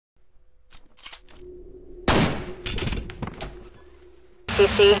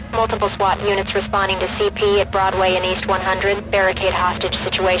CC, multiple SWAT units responding to CP at Broadway and East 100. Barricade hostage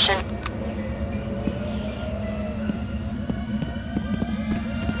situation.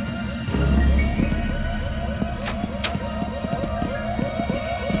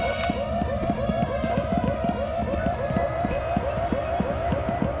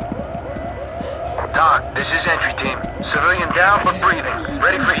 Doc, this is entry team. Civilian down but breathing.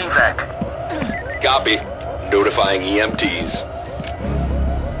 Ready for evac. Copy. Notifying EMTs.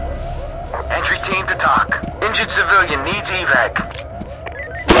 Entry team to TOC. Injured civilian needs evac.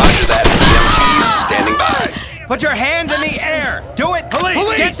 Roger that. EMTs standing by. Put your hands in the air! Do it!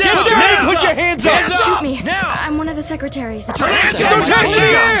 Police! Get down! Put your hands up! Hands up! Shoot me. Now! I'm one of the secretaries. Get those hands in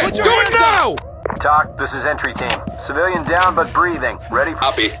the air! Do it now! TOC, this is entry team. Civilian down but breathing. Ready for...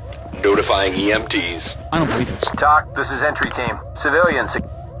 Copy. Notifying EMTs. I don't believe this. TOC, this is entry team. Civilian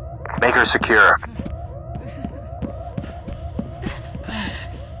make her secure.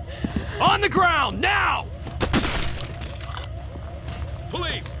 On the ground, now!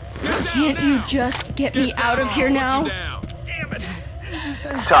 Police! Can't you just get me out of here now? Damn it!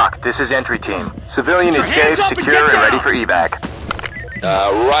 TOC, this is entry team. Civilian Put is your hands safe, up and secure, get and ready down. for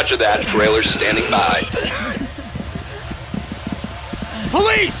evac. Roger that. Trailer standing by.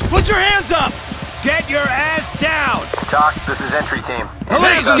 Police! Put your hands up! Get your ass down! TOC, this is entry team.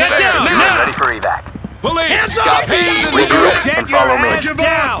 Police, Suspect get down, secure, now! ready for evac. Police! Hands up! Copy. Regroup Get and your follow me. ass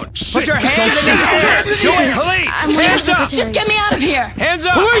down! Put your hands in the air! Hands in Do the it, air. police! I'm one of the Hands up! secretaries. Just get me out of here! Hands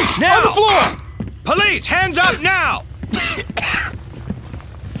up! Police! Now! On the floor! Police, hands up now!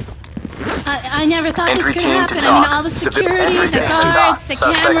 I never thought this Entry could team to happen. I mean, TOC. all the security, Entry the team to guards, the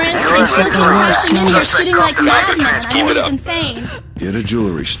TOC. cameras, Suspect and still secure. come rushing in here Suspect shooting like dropped the bag of madmen. I mean, Keep it it's up. insane. Hit a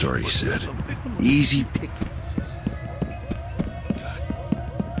jewelry store, he said. Easy pick.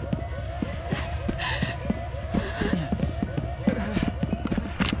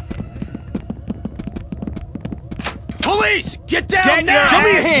 Police! Get down Get now!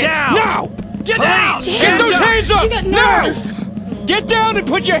 your hands down! Now! Get Police, down! get those hands up! You got Now! nerve. Get down and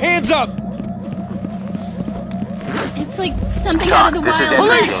put your hands up! It's like something TOC, out of the this is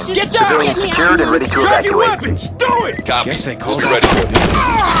wild entry west. team. Just Get down! Civilian get me out secured of and ready to here. Drop your evacuate. weapons! Do it! Copy. Guess they called Ready.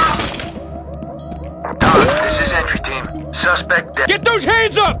 TOC, this is entry team. Suspect dead. Get those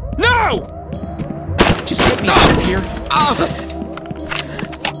hands up! Now! Just get me out of here.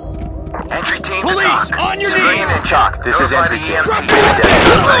 Entry team Police, to TOC. on your Civilian knees. and TOC, this is entry team. Drop Dead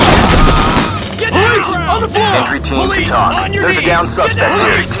suspect. Get Police, down! on the floor! Entry team to Police, TOC. on your There's a knees! down Get suspect down!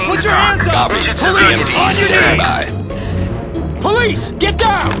 here. Police, put your hands up! Copy. Injured Police, civilian on your Standing knees! by. Police, get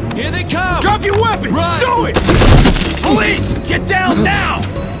down! Here they come! Drop your weapons! Run. Do it! Police, get down now!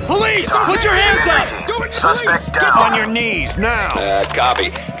 Police, put your hands up! Do it, Suspect police! down. Get on your knees now! Copy.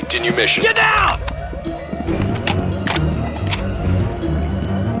 Continue mission. Get down!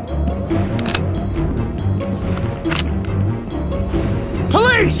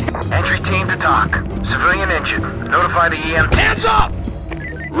 Police! Entry team to TOC. Civilian injured. Notify the EMTs. Hands up!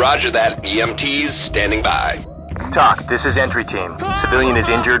 Roger that. EMTs standing by. TOC, this is entry team. Civilian is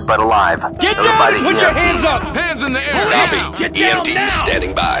injured but alive. Get Notify down and the put your EMTs. hands up! Hands in the air! Police, Copy. get down EMTs now!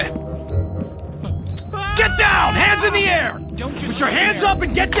 standing by. Get down! Hands in the air! Put your hands up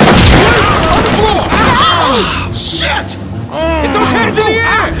and get down! On the floor! Oh, shit! Get those hands in the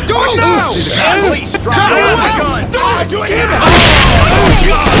air! Do it now! Police, drop Drop your your weapons! weapons! Do it! Damn it! Oh,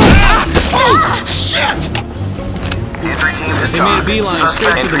 God! Oh, shit! Entry team to TOC. They made a beeline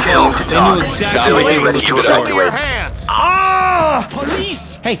straight for the Entry ball. team to They TOC. knew exactly Copy. Civilian ready Keep to it up. Show me your evacuate. hands! Ah!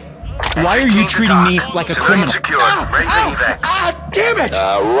 Police! Hey, why are you treating me like a Civilian criminal? secured. Ready for evac. Ah, damn it!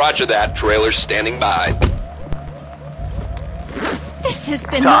 Roger that. Trailer standing by. This has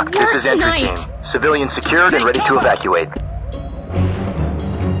been TOC, the this is worst entry night. team. Civilian secured and ready to evacuate.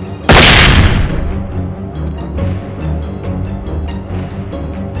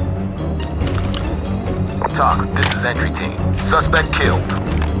 TOC, this is entry team. Suspect killed.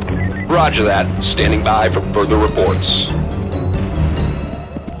 Roger that. Standing by for further reports.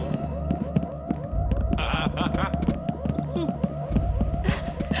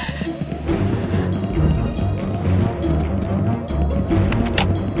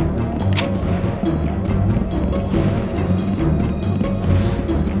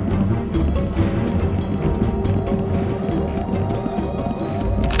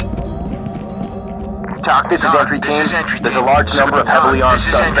 TOC, this is entry team. There's a large number of heavily armed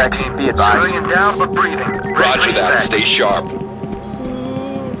suspects. Be advised. Civilian down but breathing. Roger that. Stay sharp.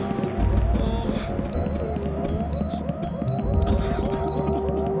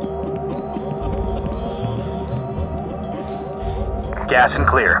 Gas and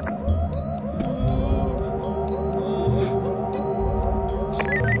clear.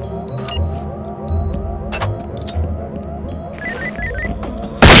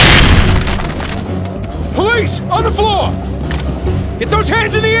 Police, on the floor! Get those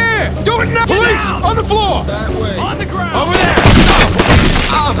hands in the air! Do it now! Police, on the floor! On the ground! Over there!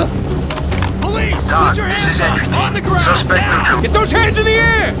 Police, Doc, put your this hands is entry up! team. On the ground! Suspect now. neutral. Get those hands in the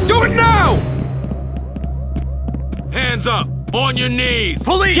air! Do it now! Hands up! On your knees!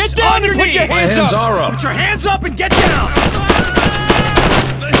 Police, Get down on your and put your knees. hands up! are up. Put your hands up and get down!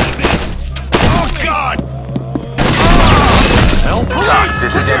 Oh, God! Doc,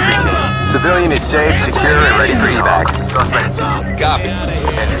 this is entry team. Civilian is safe, secure, and ready for evac. Suspect. Copy.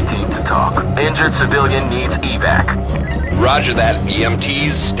 Entry team to talk. Injured civilian needs evac. Roger that.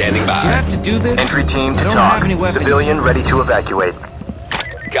 EMTs standing by. Do you have to do this? Entry team to I don't talk. have any weapons. Civilian ready to evacuate.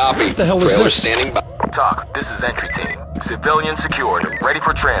 Copy. What the hell is Trailer this? standing by. Talk, this is entry team. Civilian secured, ready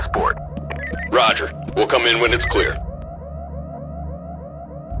for transport. Roger. We'll come in when it's clear.